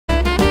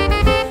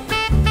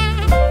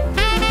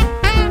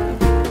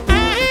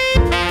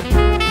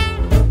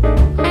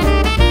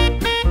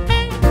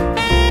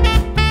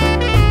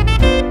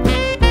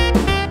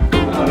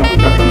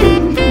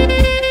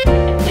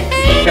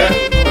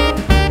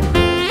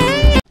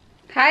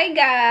Hi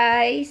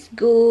guys!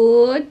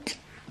 Good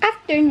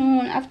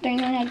afternoon!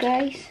 Afternoon na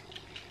guys.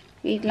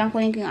 Wait lang,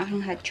 kunin ko yung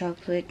aking hot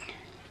chocolate.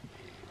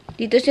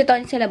 Dito si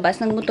Tony sa labas.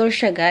 Nagmotor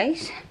siya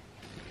guys.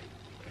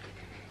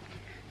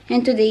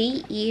 And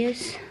today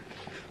is...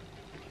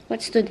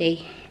 What's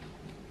today?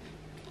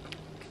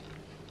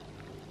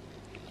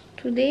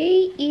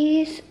 Today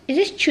is...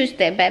 Is this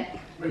Tuesday, babe?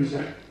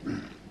 Wednesday.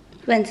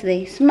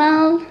 Wednesday.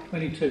 Smell.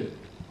 22.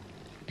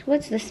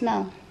 What's the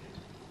smell?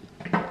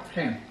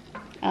 Ham.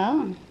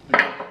 Oh.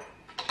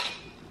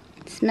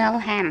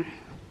 Smell ham.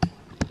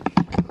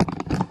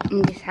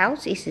 In this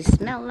house is a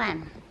smell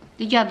lamb.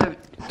 Did you ever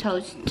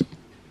toast?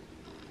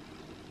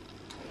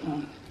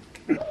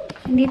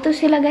 Dito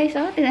sila guys,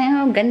 oh. Tignan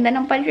mo, ganda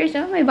ng padres,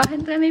 oh. May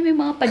bakit kami may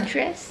mga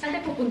padres. Saan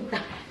tayo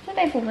pupunta? Saan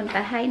tayo pupunta?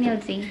 Hi,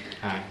 Nilsy.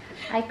 Hi.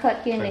 I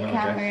caught you in the Like no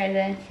camera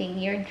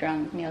dancing. You're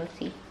drunk,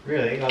 Nilsy.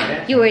 Really? Like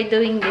that? You were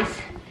doing this.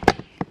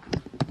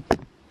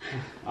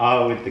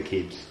 Oh, with the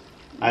kids.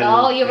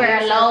 No, you were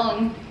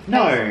alone.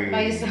 No.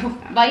 By yourself.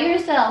 By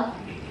yourself.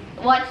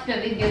 Watch the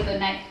video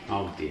tonight.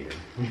 Oh dear.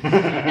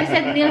 I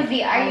said,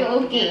 Nilsy, are you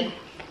okay?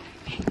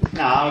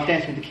 No, I was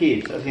dancing with the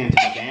kids. I was going to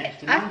dance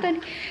tonight.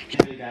 After...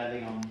 Never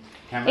gadling on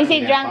camera. Is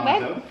he without drunk, by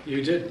babe? myself. You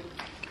did.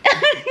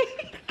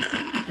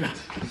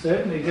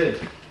 Certainly did.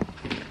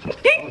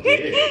 Oh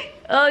dear.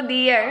 Oh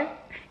dear.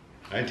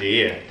 Oh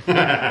dear.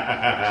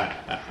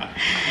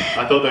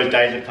 I thought those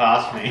days had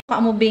passed me.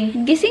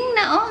 Paamubing. Gising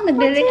na, oh.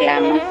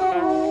 Nagre-reklamo.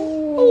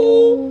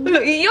 Oh.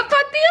 Iyak ka,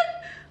 tiyan.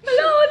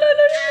 Hala.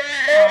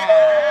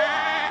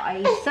 Ay,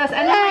 sus.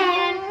 Ano na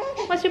yan?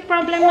 What's your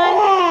problem, man?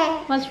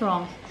 What's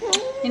wrong?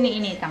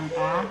 Iniinitan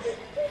ka?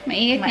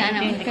 Mainit nga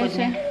naman Mainit yung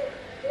kasi.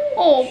 likod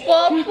Oh,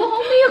 Papa.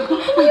 Umiyak.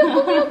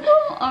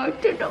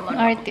 Arte naman.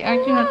 Arte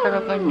na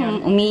talaga niya.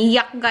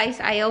 Umiyak, guys.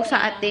 Ayaw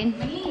sa atin.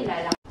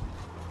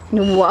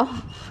 Wow.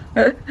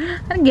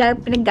 Ano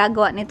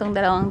pinaggagawa nitong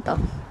dalawang to?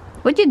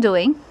 What you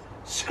doing?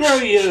 Screw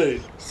you.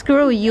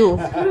 Screw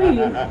you.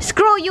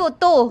 Screw you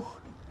too.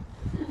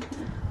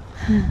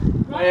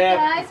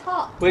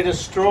 We're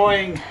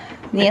destroying.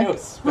 Yeah.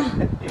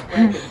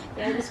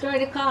 Yeah,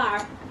 destroy the car.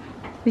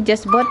 We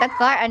just bought a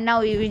car and now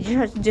we're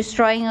just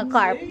destroying a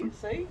car.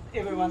 See?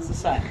 Everyone's the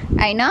same.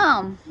 I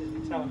know.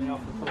 You're telling me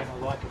off for putting a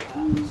LYKA.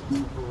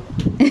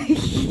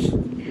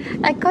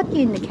 I caught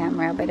you in the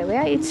camera, by the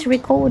way. It's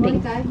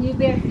recording. Monica, you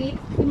bare feet.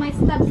 You might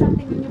stab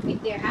something on your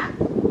feet there, huh?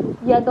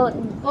 Yeah, don't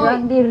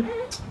run there.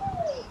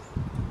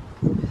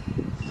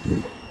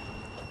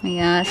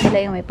 Sila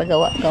yung may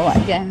pagawa-gawa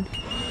dyan.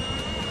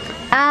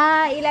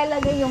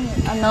 Ilalagay yung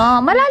ano.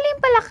 Malalim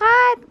pala,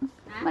 Kat.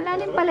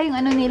 Malalim pala yung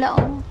ano nila,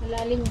 oh.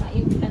 Malalim nga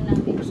yung plan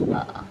natin.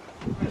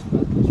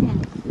 Yan.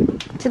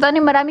 Si Tony,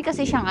 marami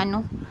kasi siyang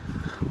ano.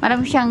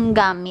 Marami siyang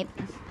gamit.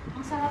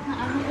 Ang sarap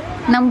na ano.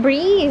 Ng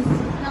breeze.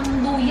 Ng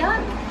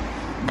duyan.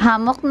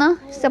 Hammock na.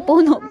 Sa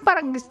puno.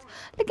 Parang gusto.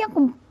 Lagyan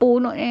kong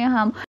puno na yung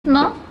hammock.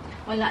 No?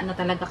 Wala na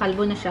talaga.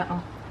 Kalbo na siya,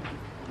 oh.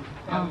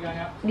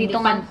 Dito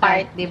nga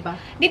part. diba?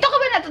 Dito ka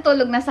ba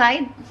natutulog na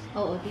side?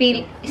 Oo.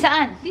 Feel.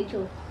 Saan?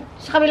 Dito.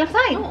 Sa kabilang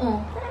side? Oo.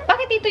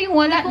 Bakit dito yung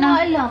wala Hindi ko na?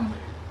 nga alam.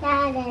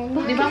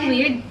 Di ba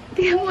weird?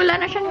 Wala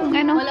na siyang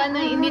ano. Wala na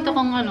dito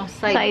kung ano,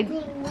 Side.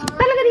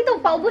 Talaga dito,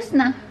 paubos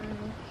na.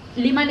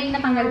 5 na yung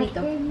natanggal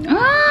dito.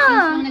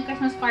 Ah! Nung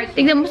nag-Christmas party.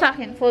 Tignan mo sa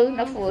akin, full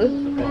na full.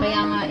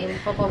 Kaya nga,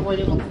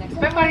 papavolume ako next.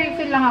 Pero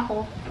pa-refill lang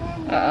ako.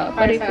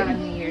 Para sa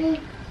New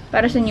Year.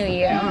 Para sa New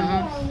Year.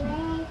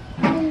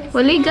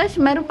 Wala guys,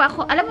 meron pa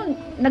ako. Alam mo,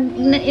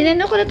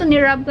 inano ko na to,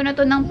 ni-rub ko na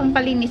to ng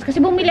pampalinis. Kasi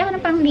bumili ako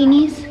ng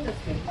panglinis.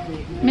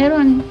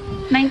 Meron.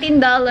 $19.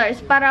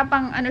 Para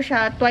pang ano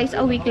siya, twice a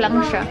week lang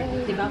siya.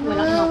 Diba?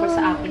 Walang in-offer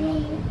sa akin.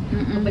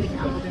 Mabalik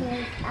na ako dun.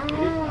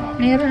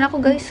 Meron ako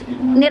guys.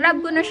 Ni-rub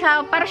ko na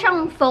siya. Para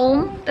siyang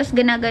foam. Tapos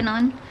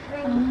ganaganon.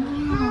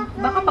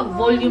 Baka pag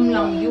volume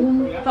lang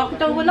yun.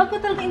 Wala ka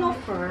talaga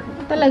in-offer.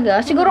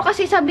 Talaga. Siguro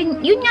kasi sabi,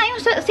 yun nga yung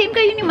same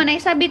kayo ni Manay.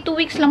 Sabi 2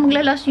 weeks lang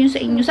maglalas yun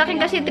sa inyo. Sa akin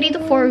kasi 3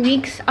 to 4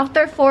 weeks.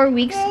 After 4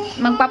 weeks,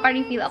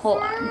 magpaparefill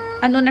ako.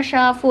 Ano na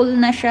siya, full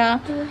na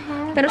siya.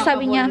 Pero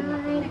sabi niya,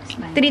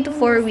 3 to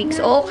 4 weeks.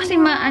 Oo, kasi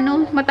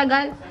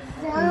matagal.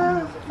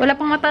 Wala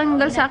pang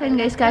matanggal sa akin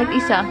guys, kahit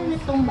isa.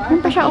 Ano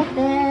pa siya? Oh,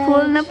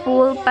 full na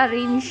full pa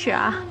rin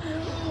siya.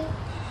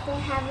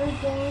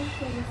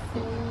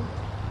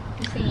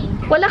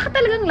 Wala ka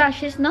talagang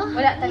lashes, no?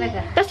 Wala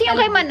talaga. Kasi yung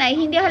kay Manay,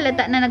 hindi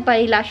halata na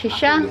nagpa-lashes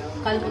siya.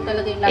 Kalbo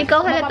talaga yung lashes. Ikaw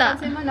halata.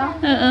 Mapapansin mo lang.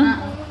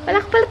 Wala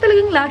ka pala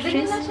talagang Ganyan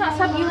lashes. lang siya.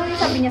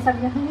 Sabi niya,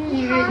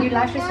 your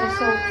lashes are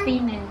so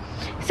thin and...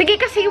 Sige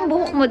kasi yung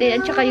buhok mo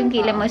din at saka yung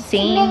kilay mo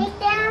same.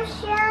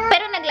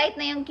 Pero nag-light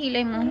na yung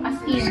kilay mo.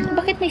 As in.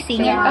 Bakit may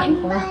singer ka?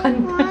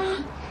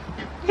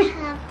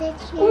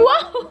 Wow!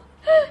 Wow!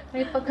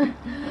 May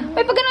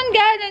May pag ganon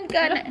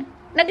ka.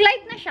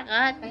 Nag-light na siya,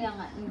 Kat. Kaya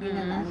nga, hindi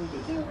na naandi.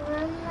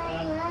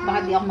 Baka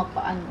di ako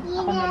magpaano.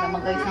 Ako na lang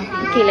mag-ayos ng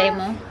Kilay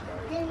mo?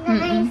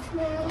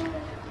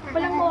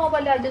 Walang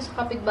mawawala dyan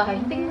sa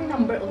kapitbahay. Tingnan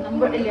number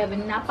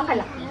 11,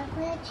 napakalaki.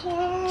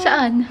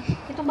 Saan?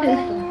 Ito ba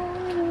ito?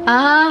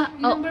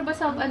 Remember ba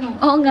sa ano?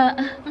 Oo nga.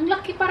 Ang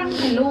laki parang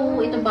hello.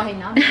 Ito bahay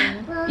namin.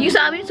 Yung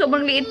sa amin,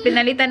 sobrang liit.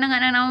 Pinalitan na nga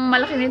na ng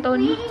malaki ni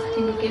Tony.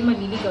 Hindi kayo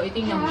maliligaw. Ito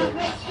yung number.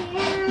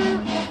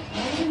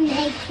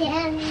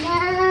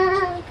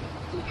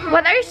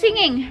 What are you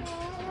singing?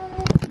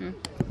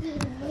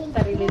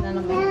 Sarili na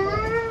naman.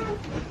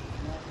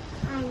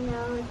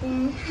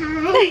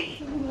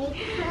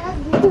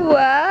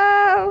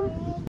 Wow!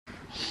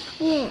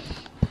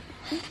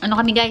 Ano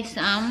kami guys?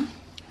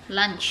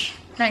 Lunch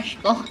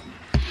ko.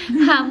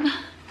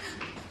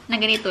 Na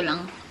ganito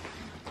lang.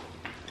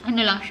 Ano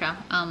lang siya?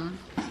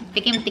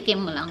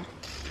 Tikim-tikim mo lang.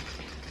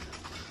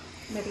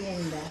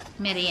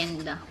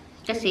 Merienda.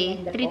 Kasi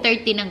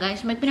 3:30 na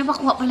guys. May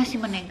pinapakuha pala si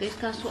Manay guys.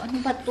 Kaso ano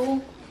ba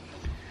to?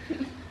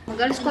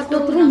 Mag-alas 4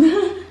 na.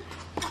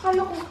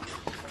 Akala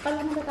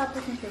mo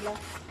natapos na sila.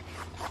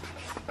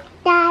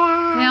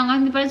 Kaya nga,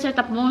 hindi pa rin set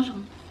up mo.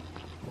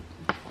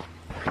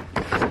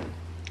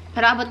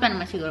 Pero abot pa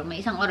naman siguro.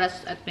 May 1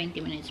 oras at 20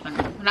 minutes pa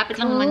naman. Malapit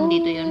lang naman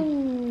dito yun.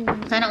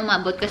 Sana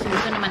umabot kasi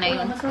dito naman na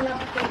yun. Mas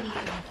malapit kayo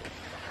dito.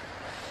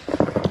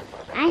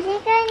 I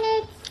think I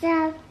need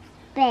some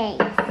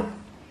space.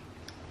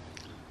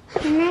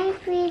 Can I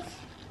please?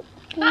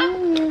 Can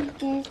you move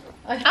this?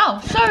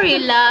 Oh,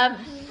 sorry love.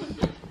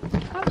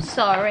 I'm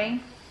sorry.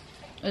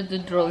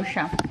 Draw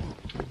siya.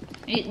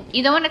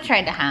 You don't wanna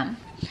try the ham?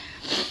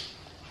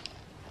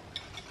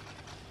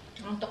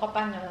 Ang to ka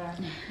pa na.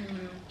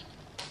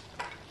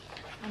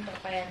 Ang to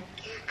pa yan.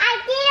 I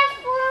did it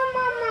for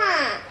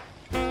Mama.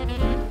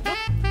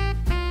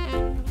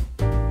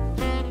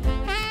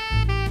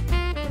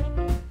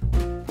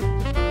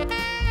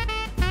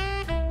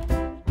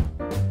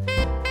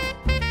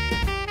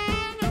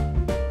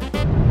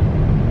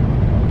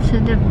 So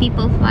the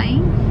people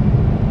flying?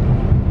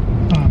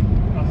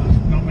 Well, there's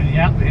not many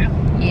out there.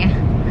 Yeah.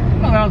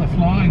 Well, they're either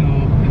flying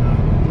or,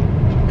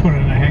 put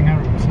in a hangar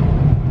or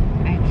something.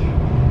 Right.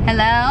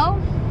 Hello?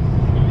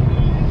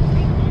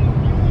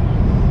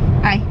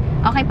 Ay,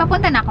 okay,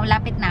 papunta na ako.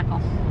 Lapit na ako.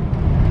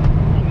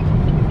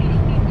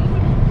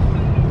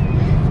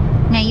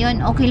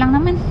 Ngayon, okay lang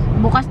naman.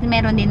 Bukas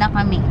meron din na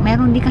kami.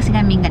 Meron din kasi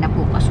kami ganap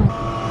bukas. So,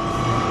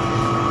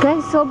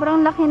 guys,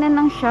 sobrang laki na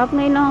ng shop.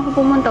 Ngayon lang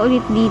ako pumunta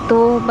ulit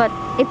dito. But,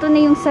 ito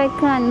na yung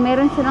second.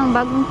 Meron silang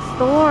bagong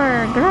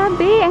store.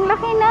 Grabe, ang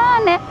laki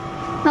na.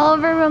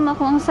 Na-overwhelm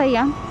ako. Ang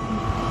saya.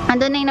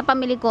 Andun na yung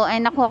napamili ko.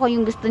 Ay, nakuha ko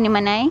yung gusto ni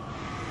Manay.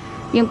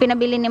 Yung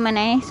pinabili ni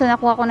Manay. So,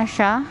 nakuha ko na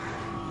siya.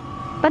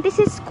 But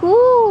this is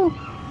cool.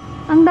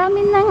 Ang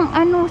dami ng,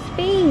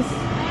 space.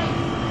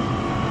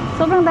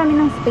 Sobrang dami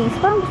ng space.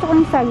 Parang gusto ko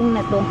yung saging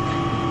na to.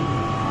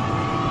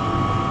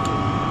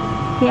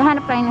 Kaya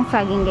hanap tayo ng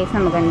saging, guys,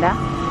 na maganda.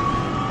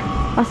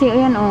 Kasi,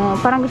 ayan,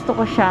 parang gusto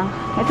ko siya.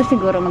 Ito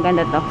siguro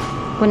maganda to.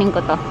 Kunin ko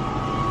to.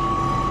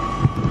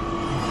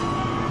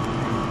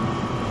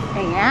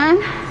 Ayan.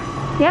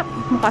 Yep,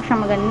 mukha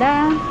siyang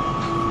maganda.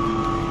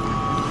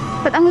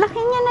 But ang laki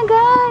niya na,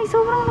 guys.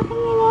 Sobrang laki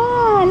niya na.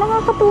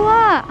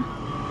 Nakakatuwa.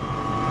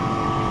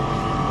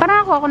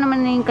 Parang ako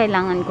naman na yung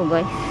kailangan ko,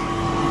 guys.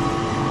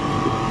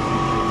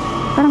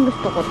 Parang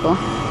gusto ko to.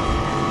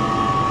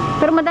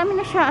 Pero madami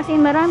na siya. As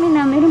in, marami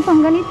na. Meron pang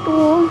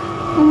ganito.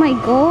 Oh my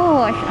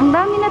gosh. Ang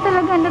dami na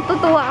talaga.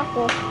 Natutuwa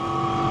ako.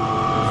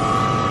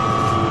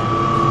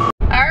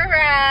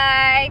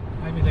 Alright.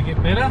 Maybe they get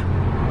better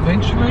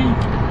eventually.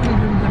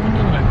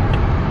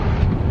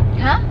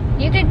 Huh?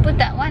 You did put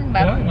that one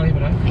back. No, leave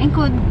it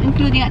open.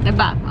 Including at the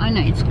back. Oh no,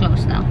 it's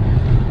closed now.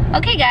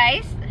 Okay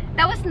guys.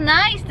 That was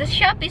nice. The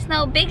shop is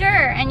now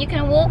bigger. And you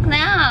can walk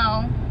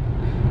now.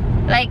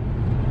 Like,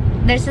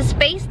 there's a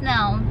space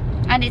now.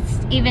 And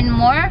it's even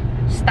more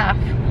stuff.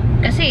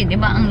 Kasi, di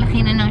ba, ang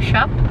laki na ng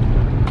shop.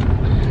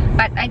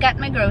 But I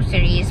got my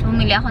groceries.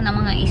 Bumili ako ng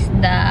mga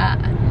isda.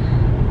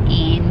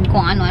 And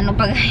kung ano-ano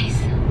pa, guys.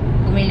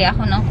 Bumili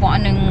ako ng kung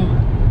anong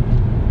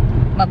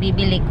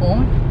mabibili ko.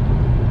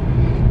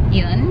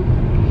 Yun.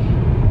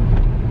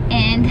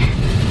 And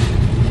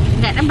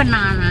got a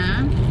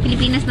banana.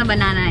 Pilipinas na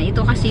banana.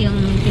 Ito kasi yung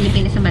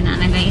Pilipinas na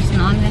banana, guys,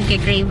 no?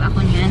 Nagke-crave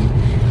ako niyan.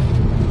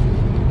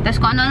 Tapos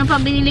kung ano-ano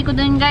pa binili ko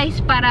dun, guys,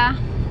 para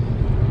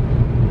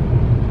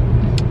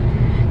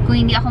kung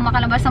hindi ako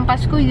makalabas ng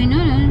Pasko, yun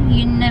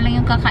na lang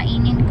yung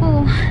kakainin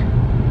ko.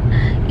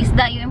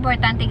 Isda, yung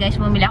importante,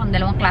 guys. Bumili akong 2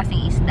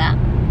 klaseng isda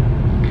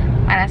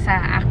para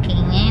sa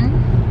akin.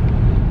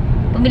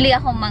 Bumili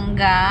ako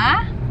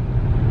mangga.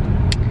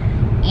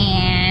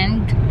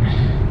 And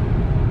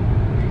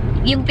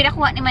yung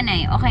pinakuha ni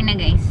Manay, okay na,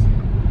 guys.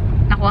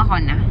 Nakuha ko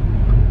na.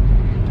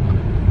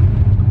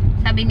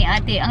 Sabi ni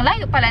ate, ang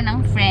layo pala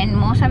ng friend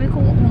mo. Sabi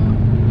ko,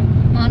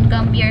 Mount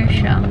Gambier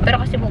siya. Pero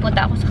kasi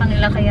pupunta ako sa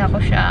kanila, kaya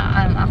ako siya,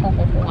 ako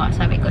kukuha.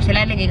 Sabi ko,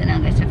 sila lagay ko na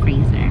agad sa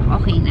freezer.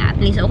 Okay na.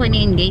 At least okay na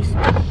yun, guys.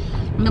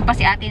 Hanggang pa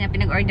si ate na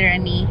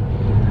pinag-orderan ni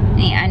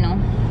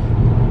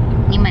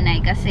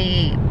Manay.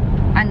 Kasi,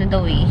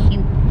 daw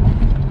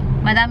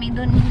madami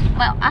dun,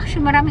 well,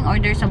 actually maraming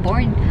order sa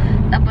board.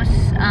 Tapos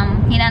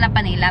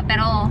hinanapan nila,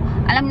 pero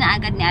alam na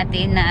agad ni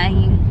ate na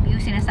yung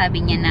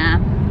sinasabi niya na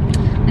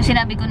Nung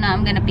sinabi ko na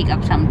I'm gonna pick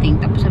up something,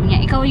 tapos sabi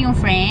niya, ikaw yung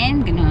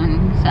friend,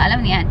 gano'n. So,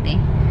 alam ni ate.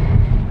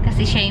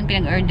 Kasi siya yung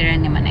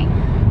pinag-orderan ni Manay.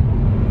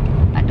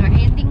 But we're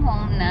heading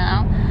home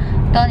now.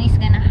 Tony's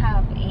gonna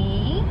have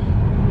a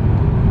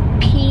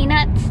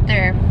peanut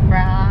stir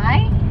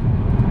fry.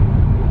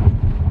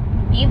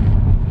 Beef.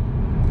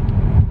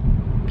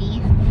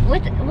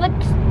 What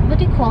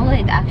do you call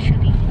it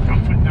actually? I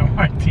have no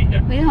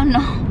idea. We don't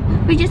know.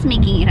 We're just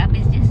making it up.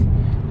 It's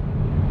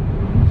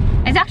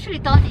actually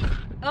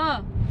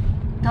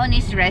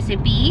Tony's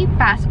recipe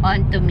passed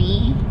on to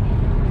me,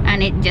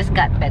 and it just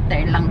got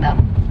better lang daw.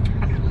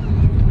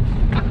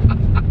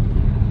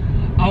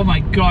 Oh my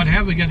God,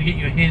 how are we going to get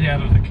your head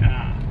out of the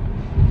car?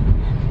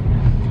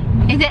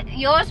 Is it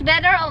yours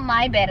better or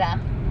my better?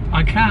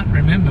 I can't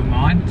remember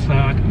mine, so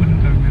I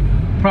wouldn't remember.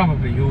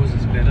 Probably yours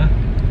is better.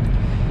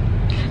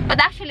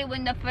 But actually,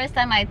 when the first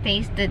time I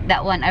tasted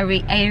that one, I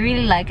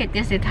really like it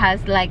because it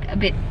has like a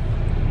bit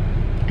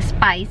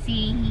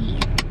spicy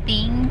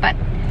thing. But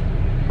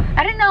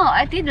I don't know,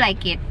 I did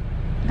like it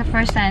the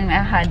first time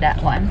I had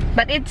that one.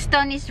 But it's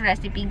Tony's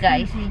recipe,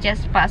 guys. He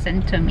just passed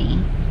it to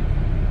me.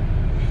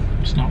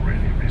 It's not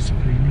really a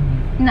recipe,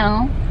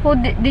 No? Who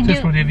did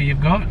just you? whatever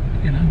you've got,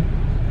 you know.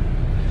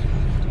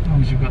 As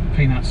long as you've got the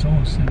peanut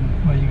sauce, then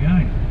where you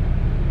going?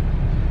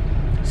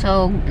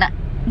 So,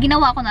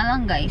 ginawa ko na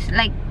lang, guys.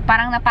 Like,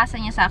 parang napasa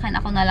niya sa akin,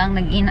 ako na lang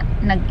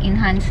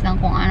nag-enhance ng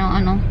kung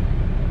ano-ano.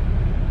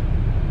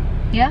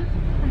 Yeah?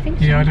 I think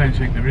so. Yeah, I don't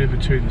think they're ever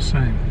two the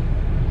same.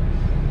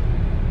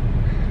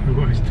 They're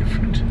always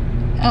different.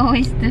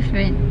 Always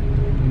different.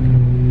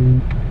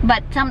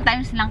 But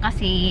sometimes lang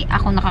kasi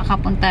ako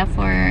nakakapunta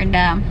for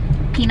the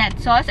peanut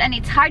sauce, and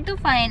it's hard to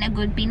find a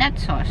good peanut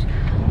sauce.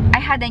 I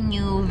had a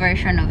new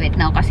version of it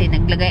now kasi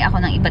naglagay ako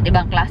ng iba't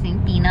ibang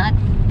klaseng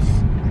peanuts.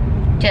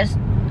 Just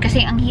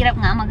kasi ang hirap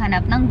nga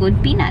maghanap ng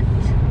good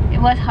peanuts. It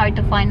was hard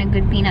to find a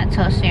good peanut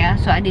sauce, yeah.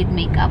 So I did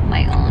make up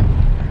my own.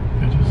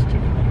 That is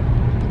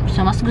different.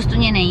 So mas gusto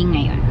niya na yung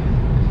ngayon.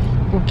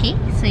 Okay,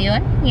 so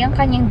yun. Yung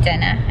kanyang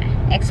dyan na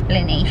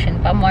explanation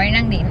pa. More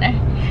ng dinner.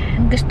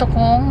 Gusto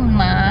kong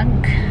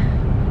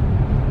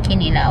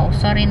kinilaw.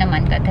 Sorry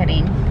naman,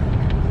 Catherine.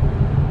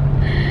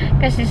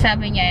 Kasi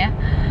sabi niya,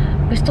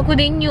 gusto ko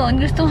din yun.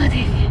 Gusto ko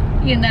din yun.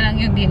 Yun na lang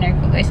yung dinner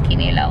ko, guys.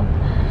 Kinilaw.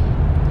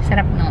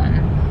 Sarap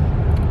noon.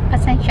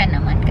 Pasensya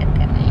naman,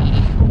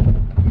 Catherine.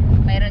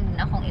 Mayroon din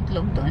akong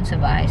itlog doon sa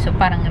bahay. So,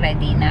 parang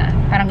ready na.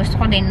 Parang gusto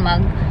ko din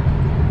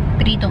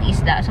pritong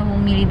isda. So,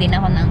 bumili din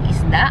ako ng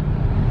isda.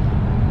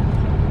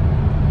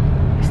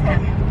 Basta,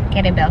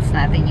 Keribels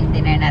natin yung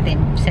dinner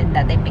natin. Send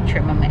natin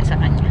picture mamaya sa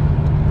kanya.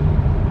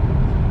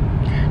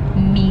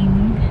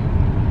 Ming.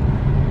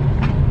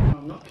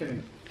 I'm not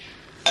kidding.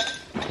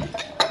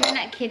 You're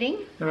not kidding?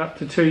 They're up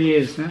to 2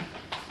 years now.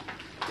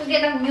 To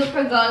get a new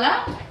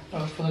pergola?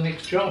 Oh, for the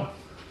next job.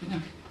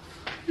 Yeah.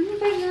 Ano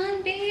ba yan,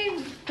 babe?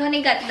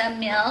 Tony got the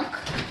milk.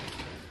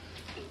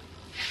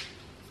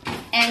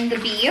 And the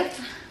beef.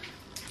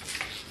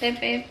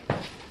 Babe.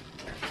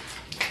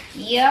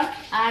 Yep,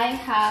 I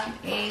have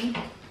a...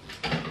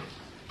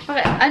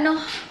 Okay,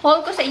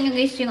 haul ko sa inyo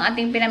guys yung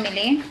ating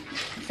pinamili.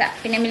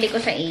 Pinamili ko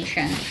sa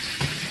Asian.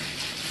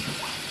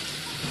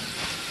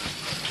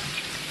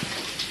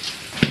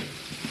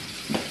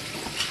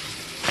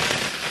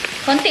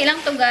 Konti lang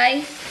to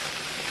guys.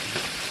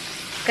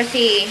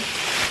 Kasi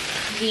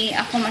hindi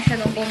ako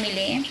masyadong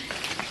bumili.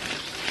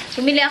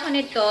 Bumili ako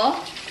nito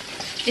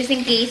just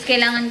in case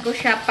kailangan ko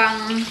siya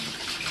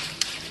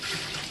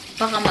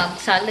baka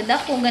mag-salad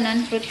ako,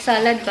 ganun, fruit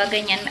salad ba,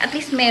 ganyan. At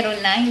least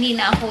meron na, hindi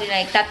na ako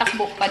like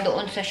tatakbo pa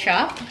doon sa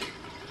shop.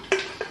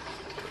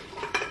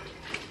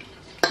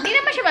 Hindi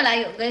naman siya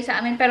malayo guys sa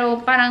amin, pero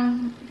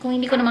parang kung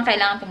hindi ko naman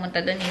kailangan pumunta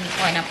doon, hindi ko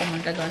kailangan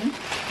pumunta doon.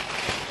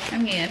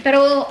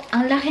 Pero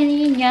ang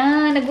laki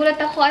niya,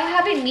 nagulat ako. I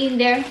haven't been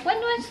there.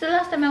 When was the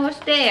last time I was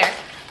there?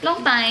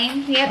 Long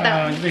time.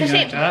 Yata.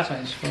 Kasi,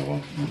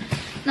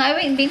 no, I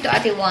haven't been to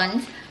Ate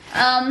once.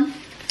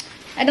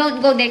 I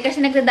don't go there kasi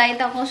nagda-diet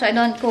ako, so I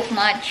don't cook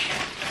much.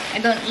 I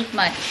don't eat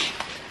much.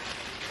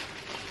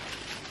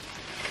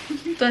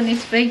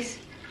 Tony's face.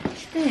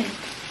 What's this?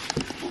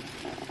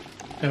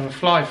 There a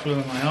fly flew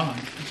in my eye.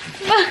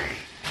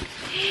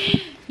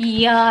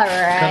 Yeah,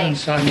 right. Got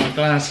inside my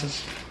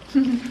glasses.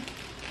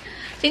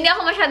 So, hindi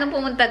ako masyadong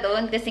pumunta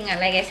doon kasi nga,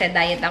 like I said,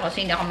 diet ako, so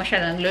hindi ako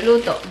masyadong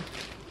nagluluto.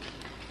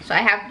 So,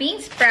 I have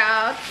bean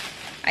sprout.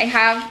 I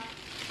have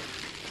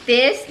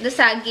the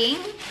saging.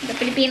 The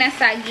Pilipinas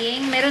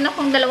saging. Meron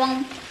akong 2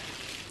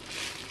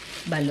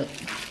 balot.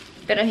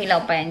 Pero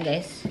hilaw pa yan,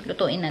 guys.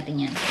 Lutuin natin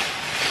yan.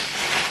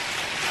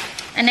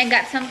 And I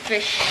got some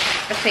fish.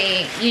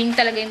 Kasi, yun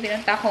talaga yung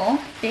pinunta ko.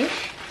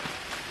 Fish.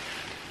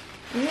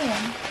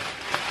 Yun.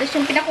 Tapos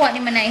yung pinakuha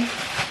ni Manay.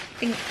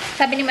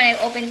 Sabi ni Manay,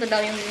 open ko daw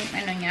yung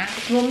niya.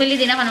 Tapos bumili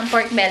din ako ng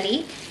pork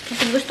belly.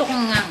 Kasi gusto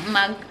kong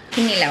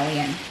mag-kinilaw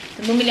yan.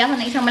 So, bumili ako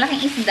ng isang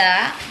malaking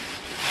isda.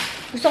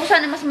 Gusto ko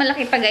sana mas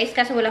malaki pa guys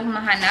kasi wala akong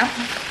mahanap.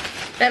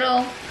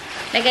 Pero,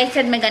 like I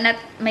said, may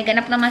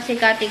ganap naman si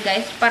Kati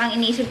guys. Parang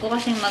iniisip ko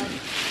kasi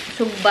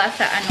magsugba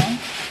sa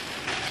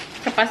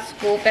sa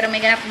Pasko. Pero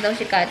may ganap daw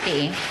si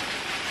Kati eh.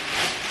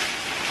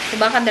 So,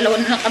 baka dalawa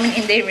na lang kaming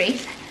in-day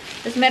race.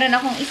 Tapos, meron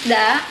akong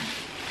isda.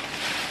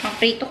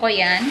 Maprito ko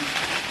yan.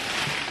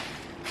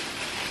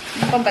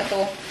 Ano pa ba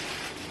to?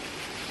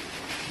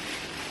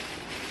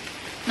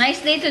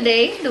 Nice day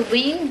today. The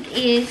wind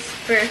is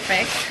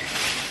perfect.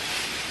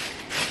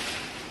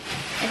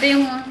 Ito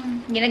yung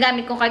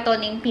ginagamit ko kay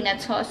Toning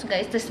peanut sauce,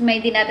 guys. Tapos, may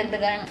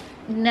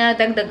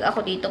dinadagdag ako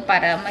dito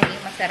para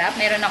maging masarap.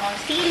 Meron akong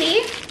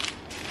sili,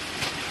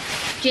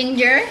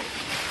 ginger,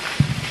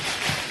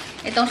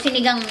 itong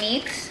sinigang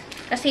mix.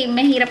 Kasi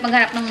mahirap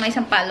maghanap ng may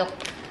sampalok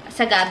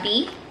sa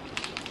gabi.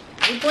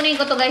 Ipunin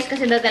ko to guys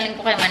kasi dadalhin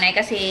ko kay Manay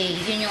kasi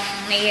yun yung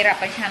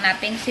nahihirapan siya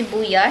hanapin.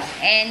 Sibuyas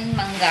and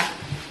mangga.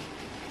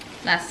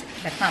 Last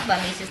but not the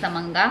least na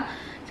mangga.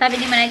 Sabi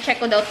ni Manay,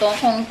 check ko daw to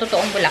kung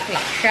totoong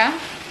bulaklak siya.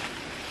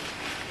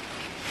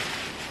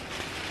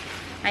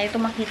 Ayaw to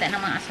makita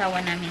ng mga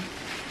asawa namin.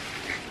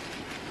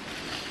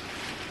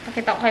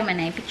 Pakita ko kay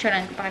Manay.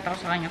 Picturean ko, pakita ko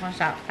sa kanya kung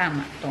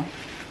tama to.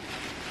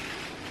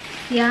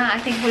 Yeah,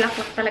 I think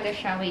bulaklak talaga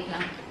siya. Wait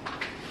lang.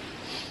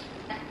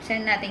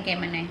 Send natin kay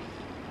Manay.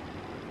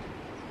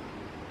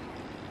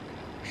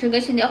 So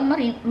guys, hindi ako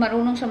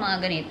marunong sa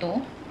mga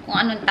ganito. Kung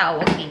anong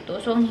tawag dito.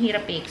 So, ang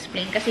hirap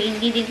i-explain. Kasi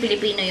hindi din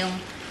Pilipino yung,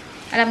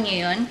 alam nyo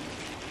yun?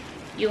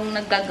 Yung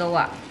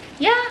naggagawa.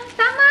 Yeah,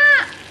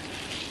 tama!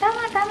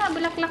 Tama.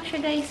 Bulaklak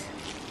siya guys.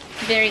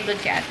 Very good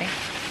si ate.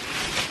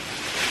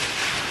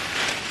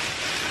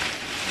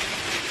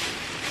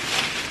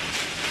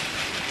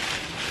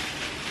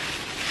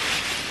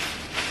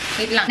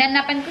 Wait lang.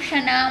 Nanapan ko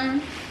siya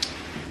ng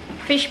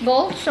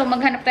fishbowl. So,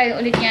 maghanap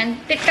tayo ulit yan.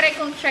 Try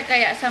kong siya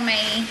kaya sa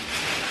may,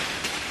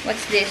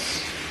 what's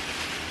this?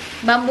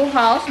 Bamboo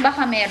house.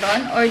 Baka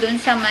meron. Or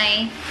dun sa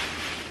may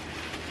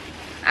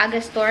Aga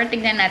store.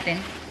 Tignan natin.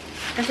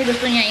 Kasi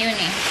gusto niya yun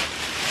eh.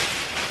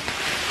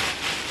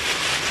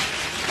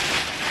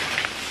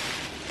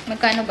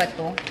 Magkano ba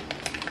to?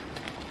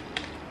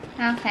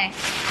 Okay.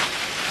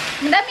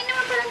 Madami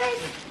naman pala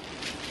guys.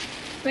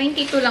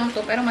 22 lang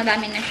to. Pero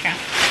madami na siya.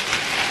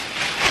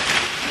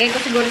 Lagay ko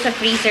siguro sa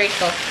freezer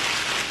to.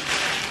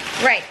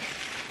 Right.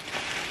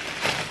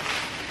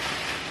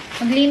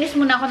 Maglinis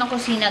muna ako ng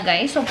kusina,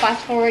 guys. So,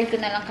 fast forward ko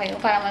na lang kayo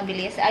para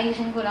mabilis.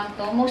 Ayusin ko lang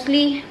to.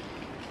 Mostly,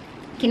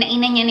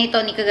 kinainan niya nito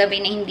ni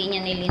kagabi na hindi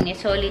niya nilinis.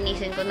 So,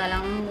 linisin ko na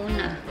lang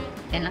muna.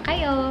 Yan lang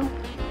kayo.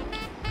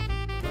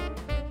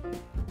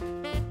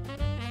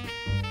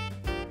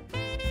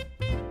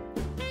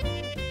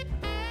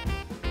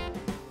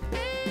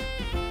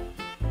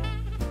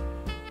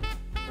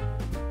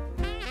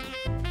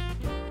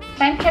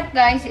 Time check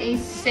guys is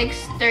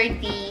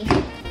 6:38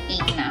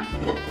 na.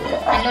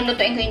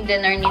 Nalulutuin ko yung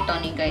dinner ni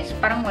Tony guys.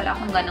 Parang wala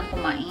akong ganang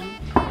kumain.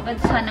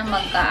 But sana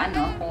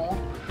magkaano ako.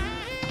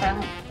 Parang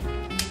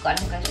hindi ko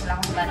alam guys. Wala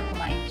akong ganang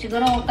kumain.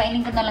 Siguro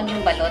kainin ko na lang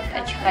yung balot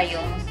at saka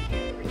yung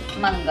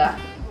mangga.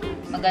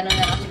 Magano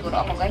na lang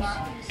siguro ako guys.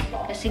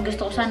 Kasi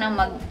gusto ko sana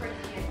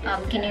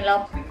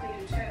kinilaw.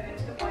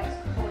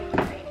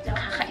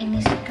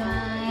 Kakainis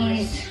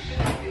guys.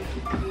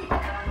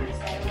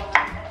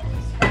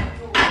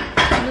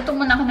 Luto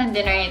muna ako ng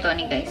dinner ni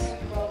Tony, guys.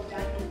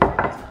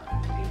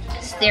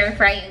 Stir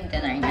fry yung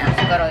dinner niya.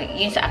 Siguro,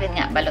 yun sa akin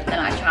nga, balot na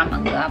lang at saka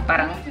mangga.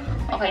 Parang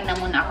okay na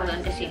muna ako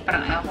doon kasi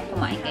parang ayaw kong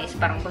kumain, guys.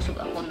 Parang busog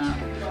ako na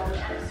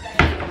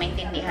hindi ko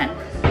maintindihan.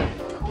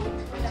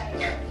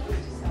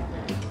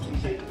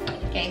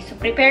 Okay, so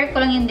prepare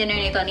ko lang yung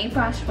dinner ni Tony.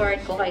 Fast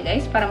forward ko kay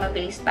guys para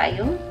mabilis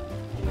tayo.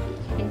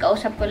 Yung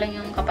kausap ko lang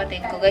yung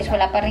kapatid ko, guys.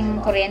 Wala pa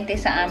rin kuryente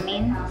sa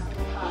amin.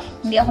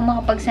 Hindi ako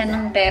makapag-send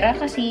ng pera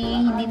kasi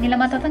hindi nila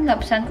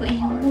matatanggap saan ko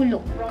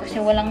ihulog. Kasi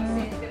wala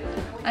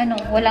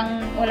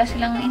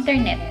silang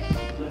internet.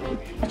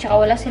 At saka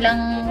wala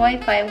silang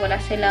wifi, wala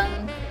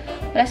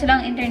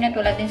silang internet,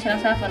 wala din silang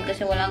cellphone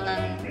kasi walang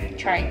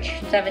charge.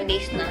 7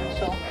 days na.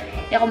 So,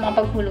 hindi ako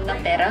makapaghulog ng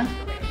pera.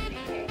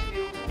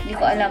 Hindi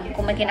ko alam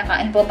kung may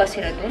kinakain pa ba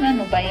sila doon.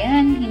 Ano ba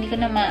yan? Hindi ko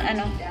na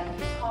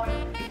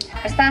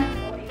Basta.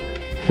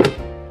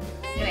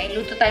 Anyway,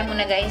 luto tayo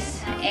muna guys.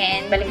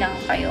 And balik lang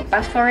ako kayo.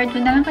 Fast forward ko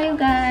na lang kayo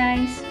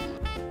guys.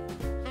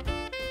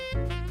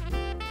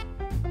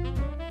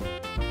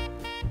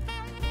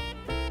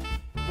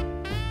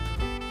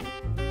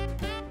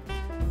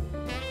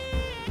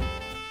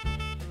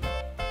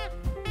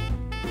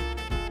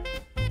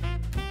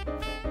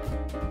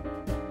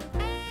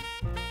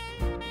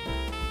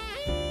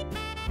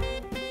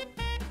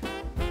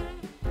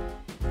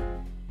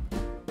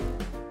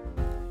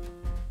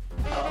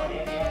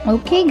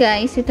 Okay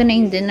guys, ito na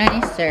yung dinner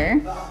ni sir.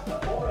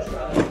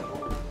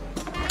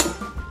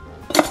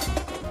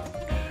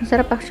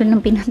 Sarap actually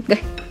ng peanut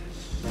guys.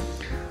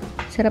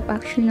 Sarap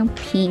actually ng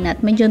peanut.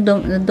 Medyo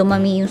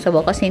dumami yung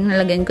sabaw kasi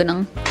nalagyan ko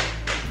ng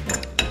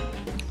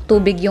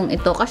tubig yung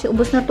ito. Kasi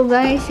ubos na to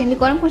guys. Hindi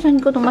ko alam kung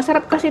saan ko to.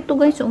 Masarap kasi to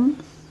guys.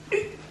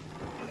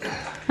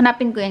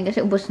 Hanapin ko yan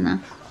kasi ubos na.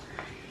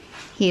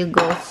 Here you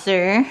go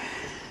sir.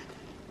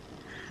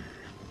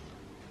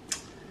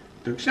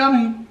 Looks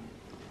yummy.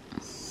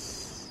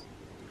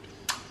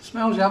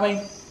 Smells yummy.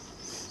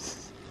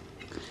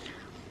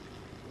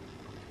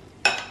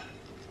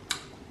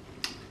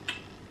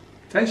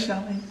 Taste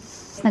something.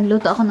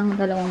 Nagluto ako ng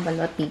dalawang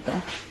balot dito.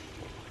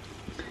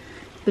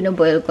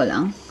 Pinoboil ko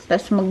lang.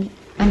 Tapos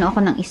ano ako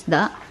ng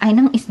isda. Ay,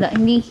 ng isda.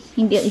 Hindi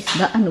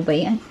isda. Ano ba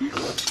yan?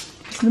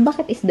 Isda,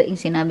 bakit isda yung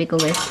sinabi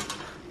ko, guys?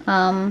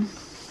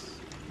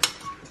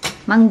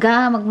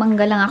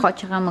 Magmangga lang ako at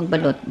saka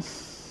magbalot.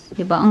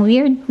 Diba? Ang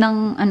weird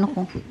ng ano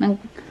ko, ng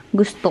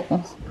gusto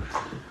ko.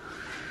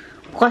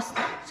 Bukas,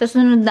 sa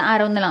sunod na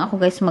araw na lang ako,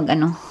 guys,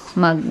 ano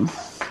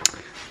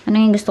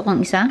yung gusto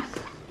kong isa?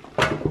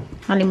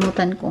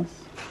 Kalimutan ko.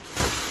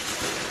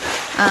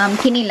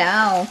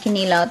 Kinilaw,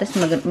 tapos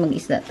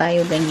mag-isda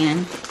tayo,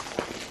 ganyan.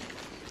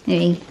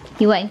 Anyway,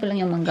 hiwain ko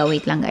lang yung mangga.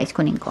 Wait lang, guys,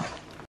 kunin ko.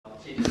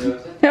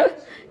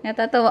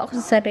 Natatawa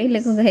ako sa sarili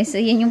ko, guys.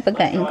 Ayan yung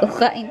pagkain ko.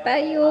 Kain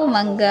tayo,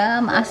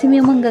 mangga. Maasim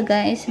yung mangga,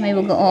 guys. May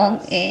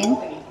bagoong and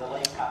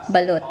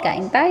balot.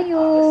 Kain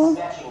tayo.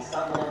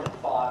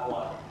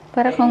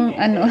 Para kung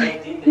ano,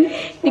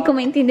 hindi ko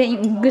maintindihan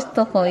yung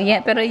gusto ko.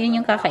 Yeah, pero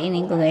yun yung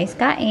kakainin ko, guys.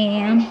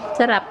 Kain.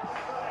 Sarap.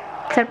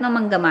 Sarap ng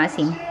mangga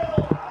maasim.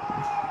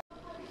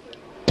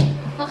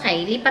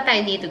 Okay, lipat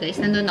tayo dito,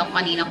 guys. Nandun ako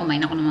kanina,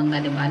 kumain ako ng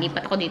mangga, diba?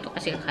 Lipat ako dito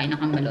kasi kakain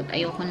ako ng balot.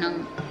 Ayoko ng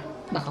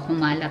baka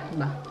kumalat,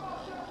 ba?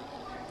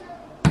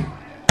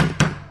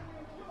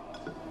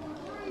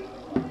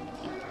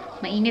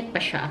 Mainit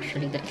pa siya,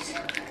 actually, guys.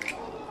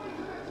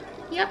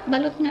 Yup,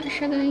 balot nga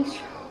siya, guys.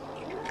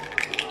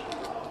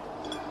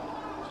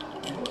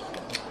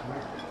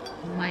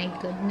 Oh my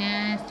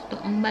goodness.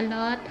 Ito ang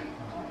balot.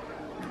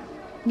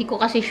 Hindi ko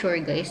kasi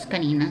sure, guys,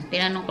 kanina.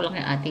 Tinanong ko lang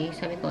kay ate.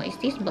 Sabi ko, is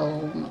this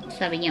bone?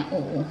 Sabi niya,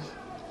 oo.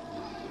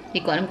 Hindi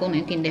ko alam kung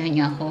naintindihan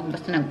niya ako.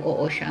 Basta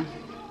nag-oo siya.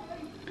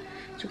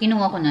 So,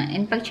 kinuha ko na.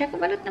 And pag-check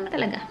ko, balot naman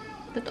talaga.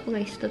 Totoo,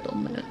 guys.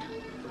 Totoong balot.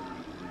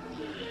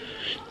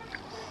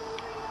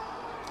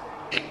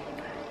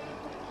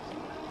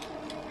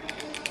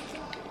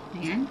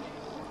 Ayan.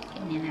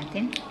 Kainin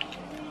natin.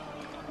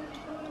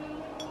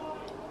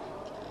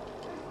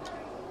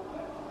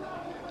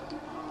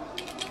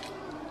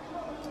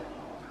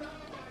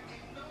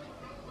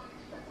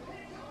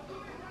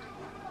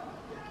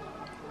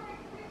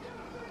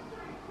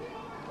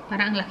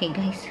 Parang ang laki,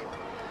 guys.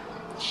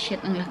 Shit,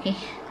 ang laki.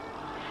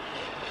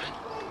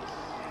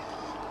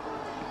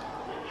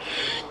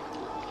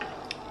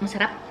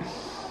 Masarap.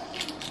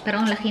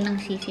 Pero ang laki ng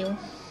sisiw.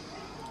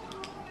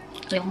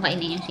 Kaya kong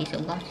kainin yung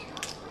sisiw, guys.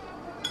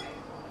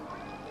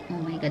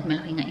 Oh my God,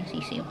 malaki nga yung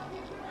sisiw.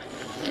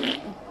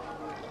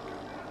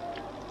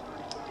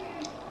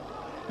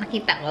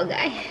 Nakita ko,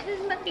 guys.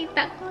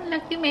 Nakita ko.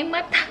 Laki, may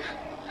mata.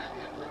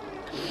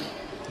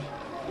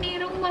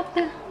 Mayroong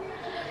mata.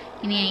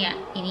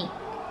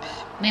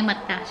 May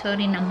mata.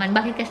 Sorry naman.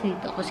 Bakit kasi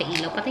dito ako sa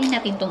ilaw? Patayin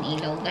natin tong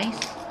ilaw, guys.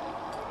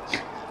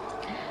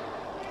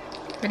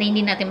 Para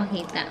hindi natin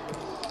makita.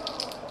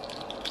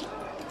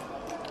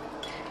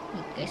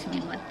 Wait, guys. May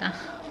mata.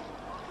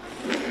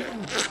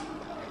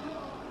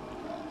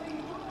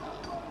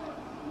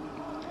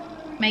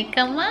 May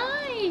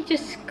kamay.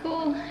 Diyos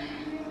ko.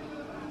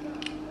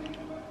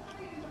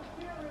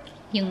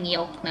 Yung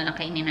yolk na lang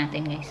kainin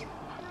natin, guys.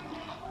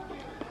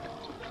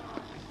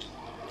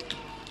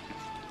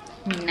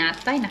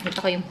 Minatay.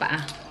 Nakita ko yung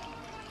paa.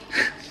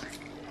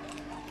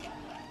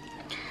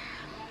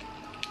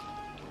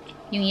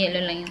 Yung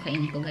yellow lang yung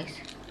kainin ko, guys.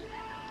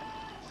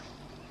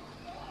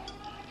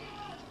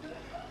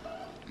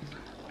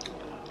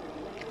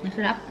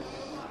 Masarap.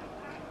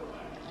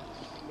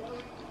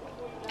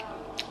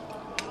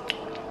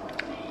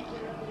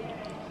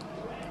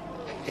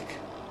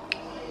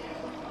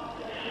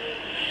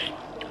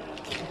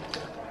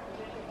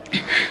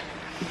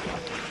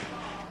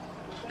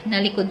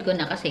 Nalikod ko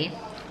na kasi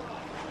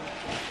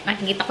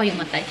nakikita ko yung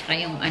mata tsaka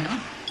yung ano,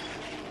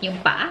 yung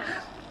paa.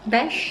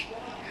 Besh.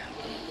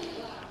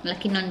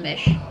 Laki nun,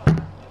 besh.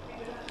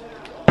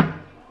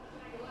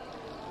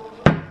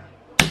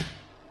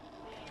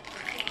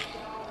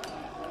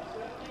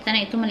 Sana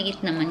ito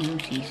maliit naman yung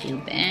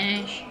sisiw,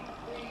 besh.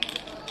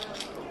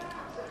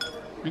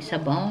 May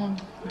sabaw.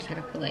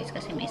 Masarap to, guys,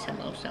 kasi may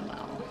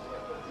sabaw-sabaw.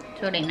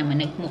 Sorry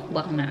naman,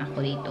 nagmukbang na ako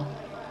dito.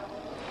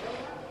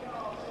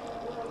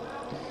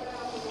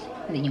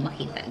 Hindi nyo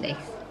makita,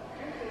 guys.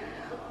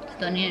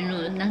 Ito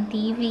nanonood ng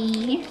TV.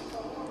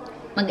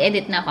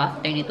 Mag-edit na ako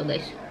after nito,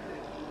 guys.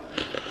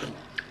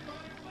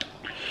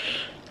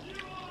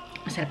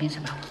 Masarap yung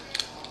sabaw.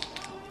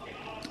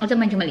 Ito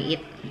medyo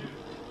maliit.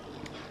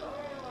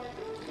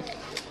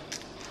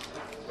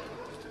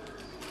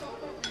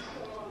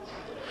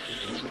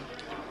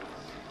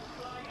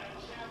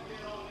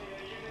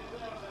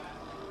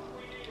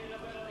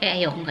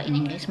 Ayaw kong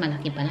kainin, guys.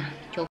 Malaki pala.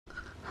 Joke.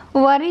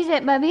 What is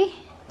it, Bobby?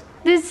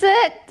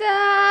 Dessert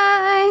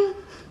time!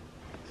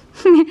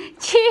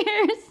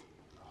 Cheers!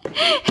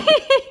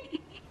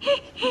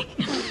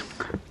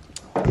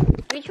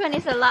 Which one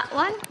is the lot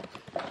one?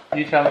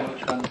 You tell me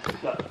which one.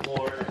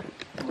 More.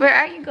 Where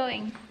are you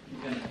going?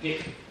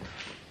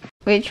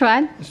 Which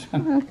one?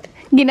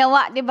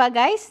 Ginawa, di ba,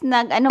 guys?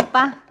 Nag-ano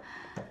pa?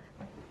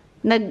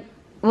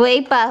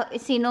 Nag-weigh pa.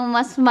 Sino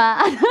mas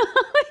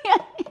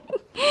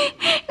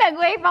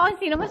Nag-weigh pa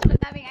kung sino mas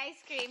madaming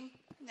ice cream.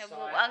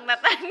 Nabuang na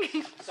tayo.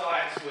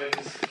 Science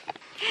wins.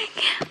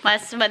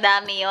 Mas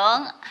madami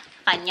yung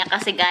kanya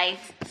kasi guys.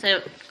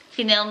 So,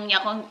 chinek niya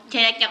kung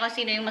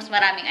sino yung mas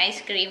maraming ice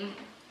cream.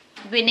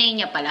 Binay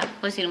niya pala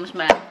kung sino mas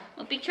marami.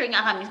 Mag-picture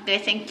nga kami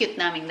guys. Ang cute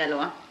naming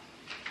dalawa.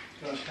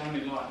 Gosh, how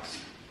many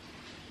likes?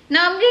 No,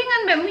 I'm doing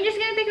on them. We're just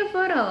gonna take a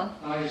photo.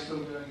 Oh, you're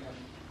still doing it.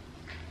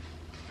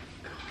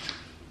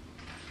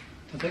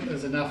 I think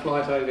there's enough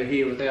light over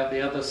here without the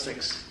other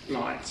 6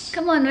 lights.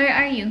 Come on, where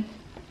are you?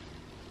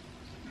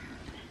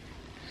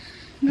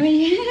 Where are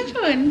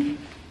you?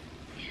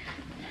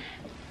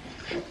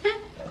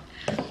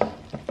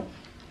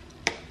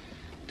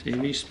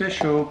 TV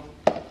special.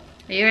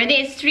 Are you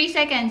ready? It's 3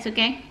 seconds,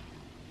 okay?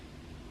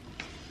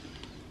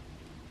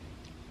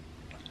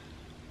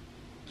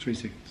 3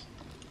 seconds.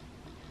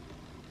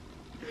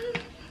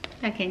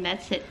 Okay,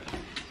 that's it.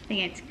 I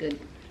think it's good.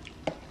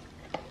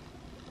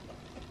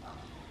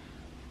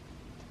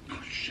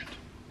 Oh shit.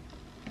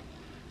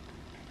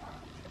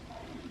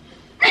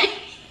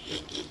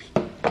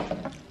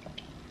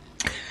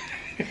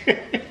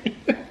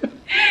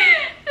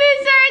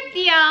 Dessert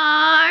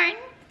yarn!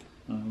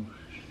 Oh,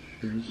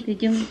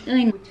 Did you...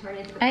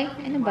 Ay,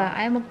 ano ba?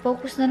 Ay,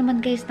 mag-focus na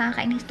naman guys.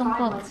 Nakakainis tong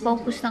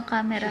focus ng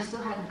camera.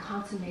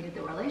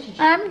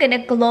 I'm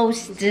gonna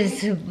close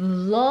this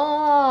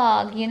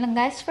vlog. Yun lang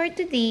guys for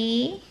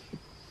today.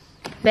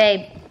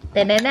 Babe.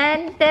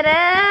 Tadadan!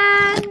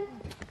 Tadadan!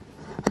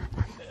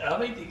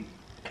 I'm eating.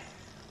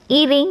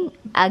 Eating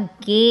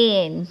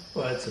again.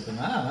 Well, it's a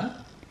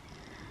banana.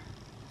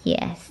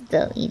 Yes,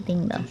 still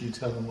eating though. Did you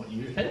tell them what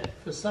you had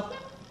for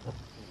supper?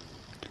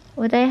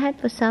 What I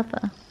had for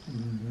supper?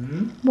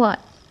 Mm-hmm.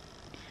 What?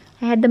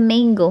 I had the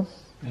mango.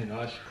 And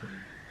ice cream.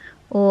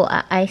 Oh,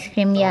 ice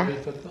cream, yeah.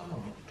 Sorry for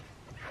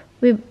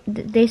that.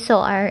 They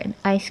saw our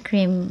ice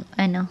cream,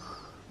 ano.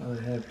 Oh,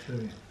 they have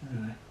too.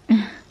 Anyway.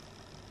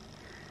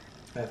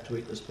 I have to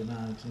eat this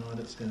banana tonight,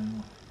 it's going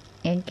off.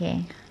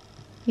 Okay.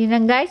 Yun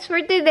lang guys for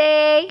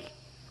today.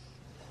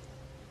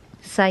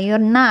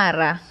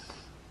 Sayonara.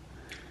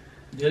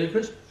 Merry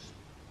Christmas.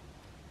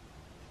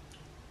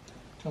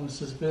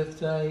 Thomas's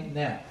birthday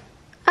now.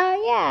 Oh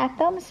yeah,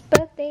 Tom's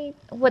birthday.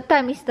 What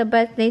time is the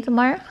birthday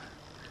tomorrow?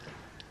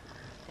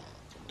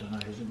 Don't know,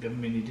 he hasn't given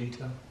me any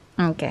detail.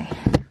 Okay.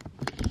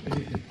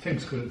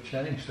 Things could have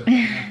changed.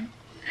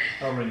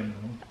 I'll ring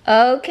him.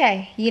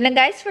 Okay. Yun lang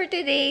guys for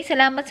today.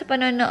 Salamat sa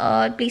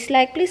panonood. Please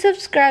like, please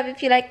subscribe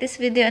if you like this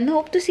video. And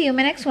hope to see you in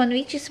my next one,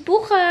 which is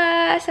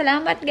bukas.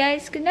 Salamat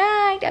guys. Good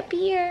night. Up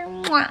here.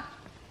 Mwah.